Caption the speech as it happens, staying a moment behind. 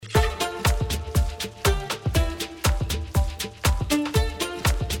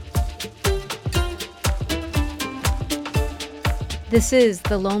This is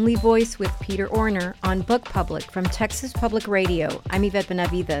The Lonely Voice with Peter Orner on Book Public from Texas Public Radio. I'm Yvette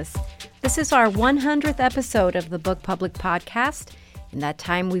Benavides. This is our 100th episode of the Book Public podcast. In that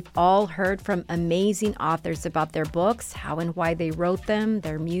time, we've all heard from amazing authors about their books, how and why they wrote them,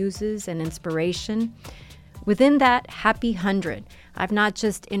 their muses and inspiration. Within that happy 100, I've not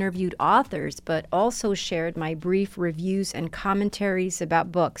just interviewed authors, but also shared my brief reviews and commentaries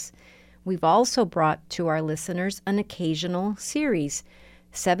about books. We've also brought to our listeners an occasional series,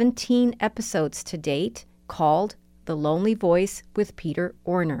 17 episodes to date, called The Lonely Voice with Peter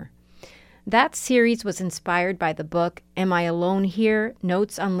Orner. That series was inspired by the book, Am I Alone Here?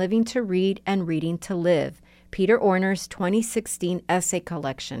 Notes on Living to Read and Reading to Live, Peter Orner's 2016 essay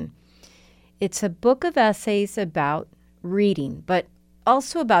collection. It's a book of essays about reading, but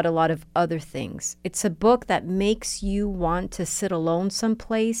also about a lot of other things. It's a book that makes you want to sit alone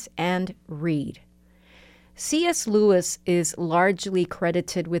someplace and read. C.S. Lewis is largely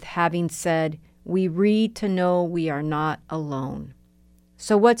credited with having said, "We read to know we are not alone."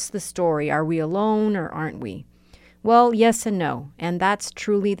 So what's the story? Are we alone or aren't we? Well, yes and no, and that's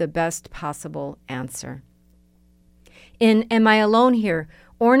truly the best possible answer. In Am I Alone Here?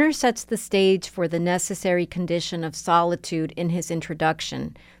 Orner sets the stage for the necessary condition of solitude in his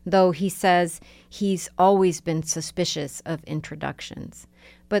introduction, though he says he's always been suspicious of introductions.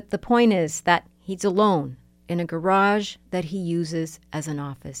 But the point is that he's alone in a garage that he uses as an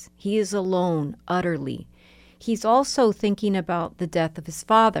office. He is alone, utterly. He's also thinking about the death of his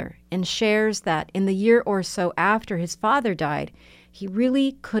father and shares that in the year or so after his father died, he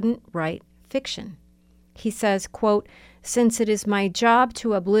really couldn't write fiction. He says, quote, "Since it is my job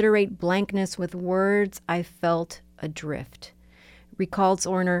to obliterate blankness with words, I felt adrift." Recalls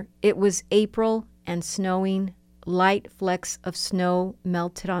Orner, "It was April and snowing. Light flecks of snow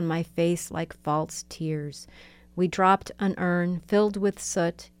melted on my face like false tears. We dropped an urn filled with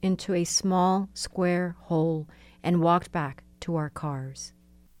soot into a small square hole and walked back to our cars."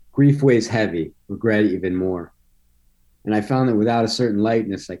 Grief weighs heavy, regret even more. And I found that without a certain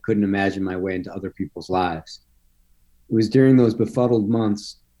lightness, I couldn't imagine my way into other people's lives. It was during those befuddled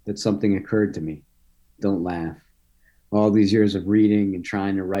months that something occurred to me. Don't laugh. All these years of reading and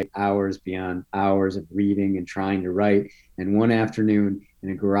trying to write, hours beyond hours of reading and trying to write, and one afternoon in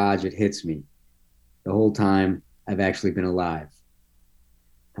a garage it hits me. The whole time I've actually been alive.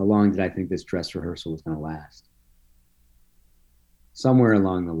 How long did I think this dress rehearsal was going to last? Somewhere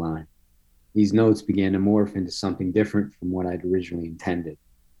along the line, these notes began to morph into something different from what I'd originally intended.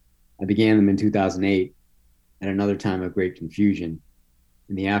 I began them in 2008, at another time of great confusion,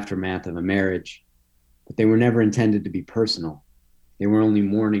 in the aftermath of a marriage, but they were never intended to be personal. They were only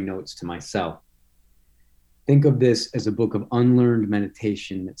morning notes to myself. Think of this as a book of unlearned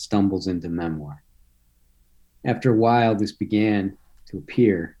meditation that stumbles into memoir. After a while, this began to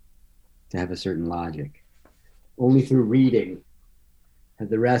appear to have a certain logic. Only through reading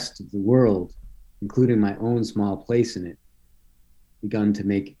had the rest of the world, including my own small place in it, begun to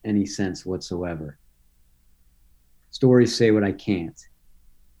make any sense whatsoever. Stories say what I can't.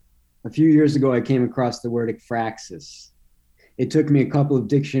 A few years ago, I came across the word ekphraxis. It took me a couple of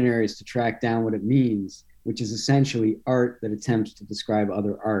dictionaries to track down what it means, which is essentially art that attempts to describe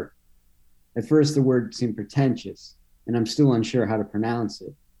other art. At first, the word seemed pretentious, and I'm still unsure how to pronounce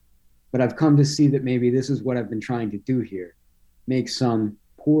it. But I've come to see that maybe this is what I've been trying to do here. Make some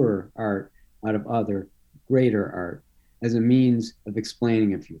poorer art out of other, greater art, as a means of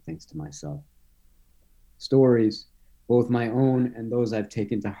explaining a few things to myself. Stories, both my own and those I've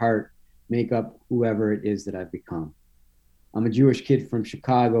taken to heart, make up whoever it is that I've become. I'm a Jewish kid from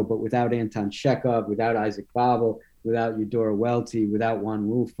Chicago, but without Anton Chekhov, without Isaac Babel, without Eudora Welty, without Juan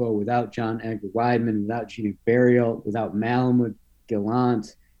Rulfo, without John Edgar Wideman, without Gina Burial, without Malamud,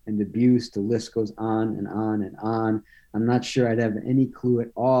 Gallant, and Debussy, the list goes on and on and on. I'm not sure I'd have any clue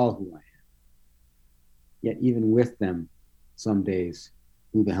at all who I am. Yet even with them, some days,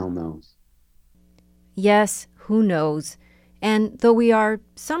 who the hell knows? Yes, who knows? And though we are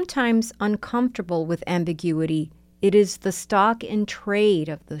sometimes uncomfortable with ambiguity, it is the stock in trade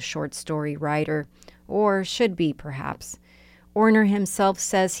of the short story writer, or should be perhaps. Orner himself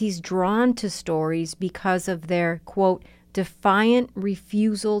says he's drawn to stories because of their, quote, defiant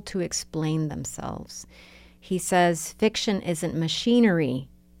refusal to explain themselves. He says fiction isn't machinery,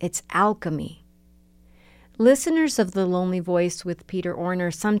 it's alchemy. Listeners of The Lonely Voice with Peter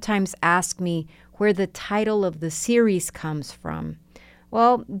Orner sometimes ask me where the title of the series comes from.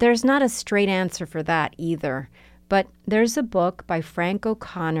 Well, there's not a straight answer for that either, but there's a book by Frank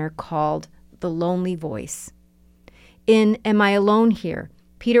O'Connor called The Lonely Voice. In Am I Alone Here?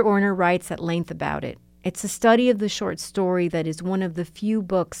 Peter Orner writes at length about it. It's a study of the short story that is one of the few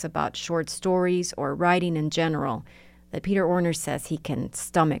books about short stories or writing in general that Peter Orner says he can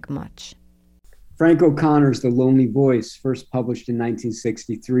stomach much. Frank O'Connor's The Lonely Voice, first published in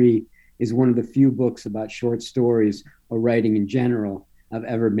 1963, is one of the few books about short stories or writing in general I've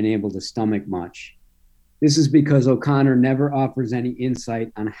ever been able to stomach much. This is because O'Connor never offers any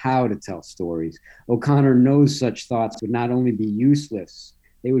insight on how to tell stories. O'Connor knows such thoughts would not only be useless,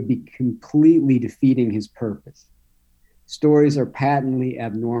 they would be completely defeating his purpose. Stories are patently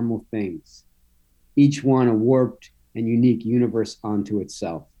abnormal things, each one a warped and unique universe unto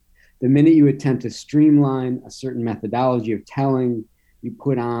itself. The minute you attempt to streamline a certain methodology of telling, you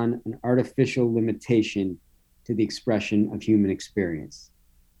put on an artificial limitation to the expression of human experience.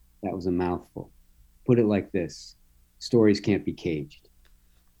 That was a mouthful. Put it like this: stories can't be caged.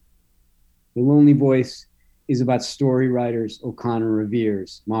 The Lonely Voice is about story writers O'Connor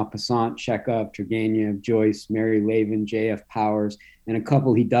reveres: Maupassant, Chekhov, Turgenev, Joyce, Mary Lavin, J.F. Powers, and a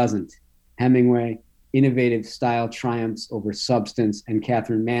couple he doesn't: Hemingway, innovative style triumphs over substance, and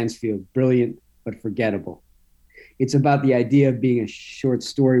Catherine Mansfield, brilliant but forgettable. It's about the idea of being a short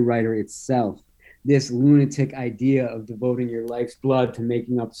story writer itself, this lunatic idea of devoting your life's blood to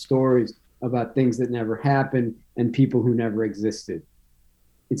making up stories about things that never happened and people who never existed.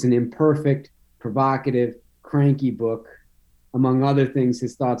 It's an imperfect, provocative, cranky book. Among other things,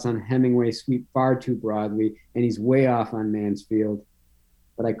 his thoughts on Hemingway sweep far too broadly, and he's way off on Mansfield,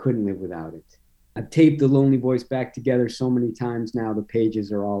 but I couldn't live without it. I've taped The Lonely Voice back together so many times now, the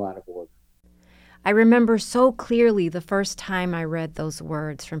pages are all out of order. I remember so clearly the first time I read those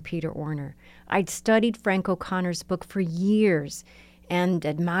words from Peter Orner. I'd studied Frank O'Connor's book for years and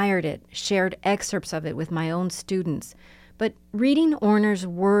admired it, shared excerpts of it with my own students. But reading Orner's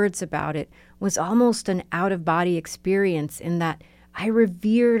words about it was almost an out-of-body experience in that I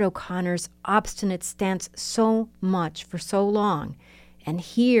revered O'Connor's obstinate stance so much for so long. And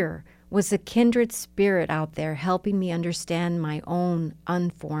here was a kindred spirit out there helping me understand my own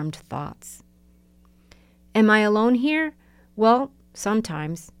unformed thoughts. Am I alone here? Well,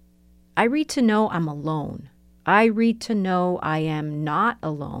 sometimes. I read to know I'm alone. I read to know I am not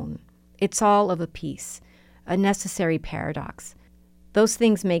alone. It's all of a piece, a necessary paradox. Those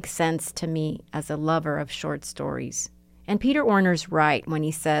things make sense to me as a lover of short stories. And Peter Orner's right when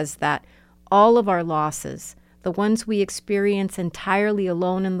he says that all of our losses, the ones we experience entirely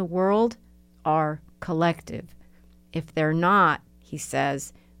alone in the world, are collective. If they're not, he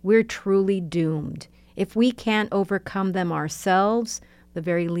says, we're truly doomed. If we can't overcome them ourselves, the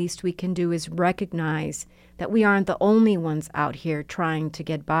very least we can do is recognize that we aren't the only ones out here trying to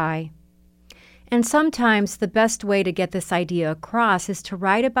get by. And sometimes the best way to get this idea across is to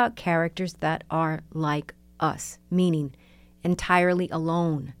write about characters that are like us, meaning entirely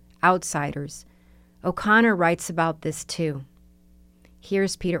alone, outsiders. O'Connor writes about this too.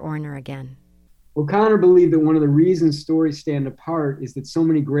 Here's Peter Orner again. O'Connor believed that one of the reasons stories stand apart is that so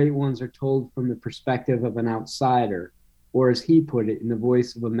many great ones are told from the perspective of an outsider, or as he put it, in the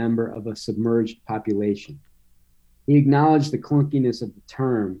voice of a member of a submerged population. He acknowledged the clunkiness of the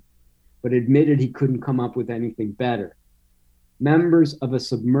term, but admitted he couldn't come up with anything better. Members of a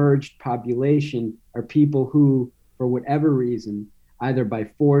submerged population are people who, for whatever reason, either by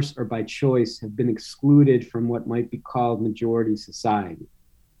force or by choice, have been excluded from what might be called majority society.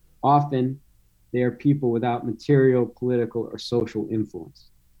 Often, they are people without material, political, or social influence.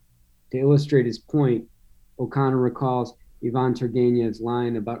 To illustrate his point, O'Connor recalls Ivan Turgenev's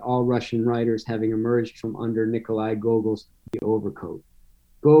line about all Russian writers having emerged from under Nikolai Gogol's The Overcoat.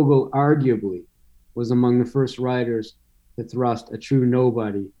 Gogol arguably was among the first writers to thrust a true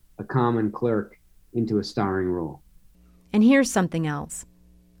nobody, a common clerk, into a starring role. And here's something else.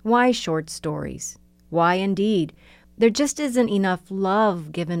 Why short stories? Why indeed? There just isn't enough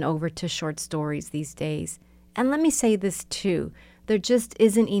love given over to short stories these days. And let me say this too. There just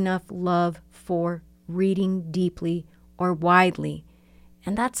isn't enough love for reading deeply or widely.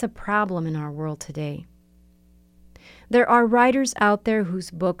 And that's a problem in our world today. There are writers out there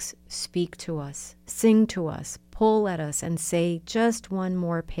whose books speak to us, sing to us, pull at us, and say just one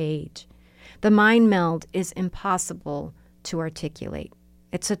more page. The mind meld is impossible to articulate.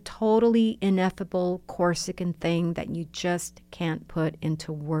 It's a totally ineffable Corsican thing that you just can't put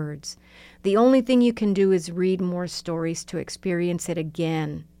into words. The only thing you can do is read more stories to experience it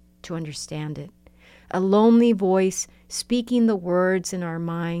again, to understand it. A lonely voice speaking the words in our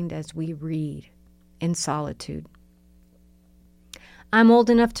mind as we read, in solitude. I'm old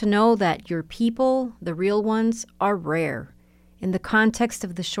enough to know that your people, the real ones, are rare. In the context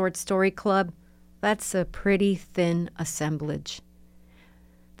of the Short Story Club, that's a pretty thin assemblage.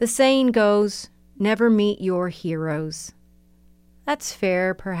 The saying goes, never meet your heroes. That's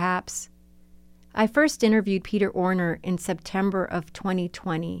fair, perhaps. I first interviewed Peter Orner in September of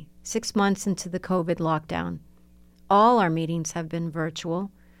 2020, 6 months into the COVID lockdown. All our meetings have been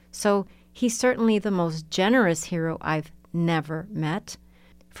virtual, so he's certainly the most generous hero I've never met.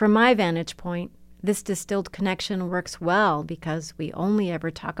 From my vantage point, this distilled connection works well because we only ever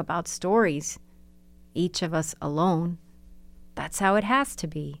talk about stories, each of us alone. That's how it has to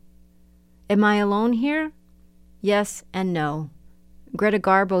be. Am I alone here? Yes and no. Greta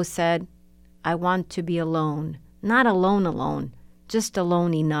Garbo said, I want to be alone, not alone, just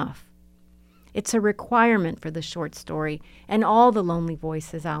alone enough. It's a requirement for the short story and all the lonely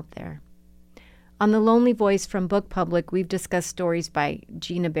voices out there. On The Lonely Voice from Book Public, we've discussed stories by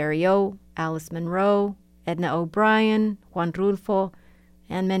Gina Berriot, Alice Munro, Edna O'Brien, Juan Rulfo,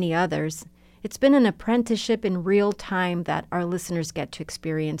 and many others. It's been an apprenticeship in real time that our listeners get to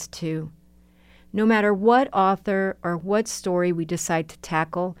experience too. No matter what author or what story we decide to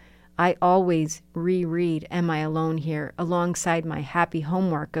tackle, I always reread Am I Alone Here alongside my happy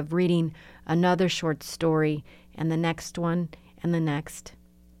homework of reading another short story and the next one and the next.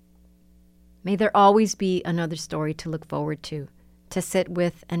 May there always be another story to look forward to sit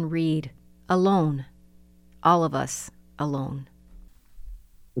with and read, alone. All of us alone.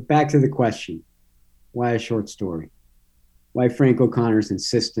 But back to the question, why a short story? Why Frank O'Connor's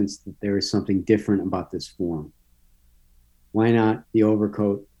insistence that there is something different about this form? Why not The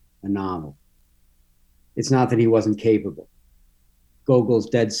Overcoat, a novel? It's not that he wasn't capable. Gogol's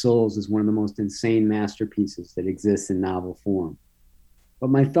Dead Souls is one of the most insane masterpieces that exists in novel form. But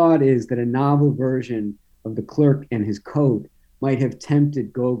my thought is that a novel version of The Clerk and His Coat might have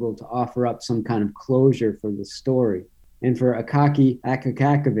tempted Gogol to offer up some kind of closure for the story. And for Akaki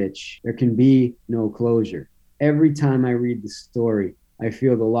Akakakevich, there can be no closure. Every time I read the story, I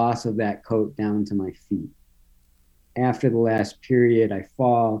feel the loss of that coat down to my feet. After the last period, I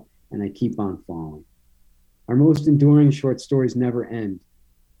fall, and I keep on falling. Our most enduring short stories never end.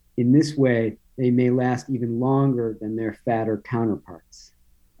 In this way, they may last even longer than their fatter counterparts.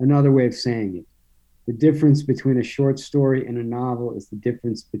 Another way of saying it, the difference between a short story and a novel is the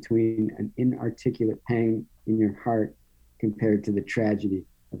difference between an inarticulate pang in your heart compared to the tragedy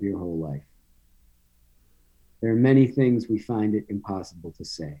of your whole life. There are many things we find it impossible to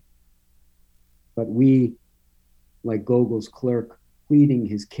say. But we, like Gogol's clerk, pleading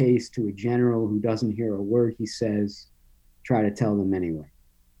his case to a general who doesn't hear a word he says, try to tell them anyway.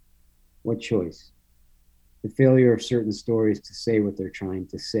 What choice? The failure of certain stories to say what they're trying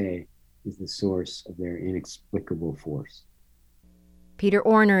to say is the source of their inexplicable force. Peter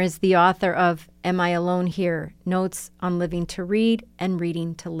Orner is the author of Am I Alone Here? Notes on Living to Read and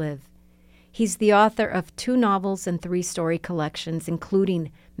Reading to Live. He's the author of 2 novels and 3 story collections,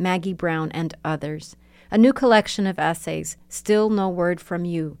 including Maggie Brown and Others. A new collection of essays, Still No Word From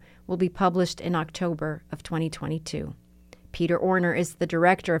You, will be published in October of 2022. Peter Orner is the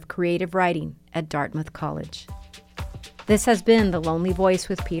Director of Creative Writing at Dartmouth College. This has been The Lonely Voice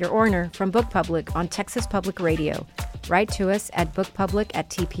with Peter Orner from Book Public on Texas Public Radio. Write to us at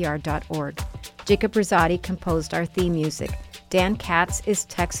bookpublic@tpr.org. Jacob Rosati composed our theme music. Dan Katz is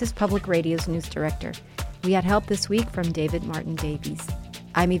Texas Public Radio's news director. We had help this week from David Martin Davies.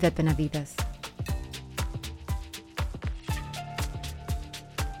 I'm Yvette Benavides.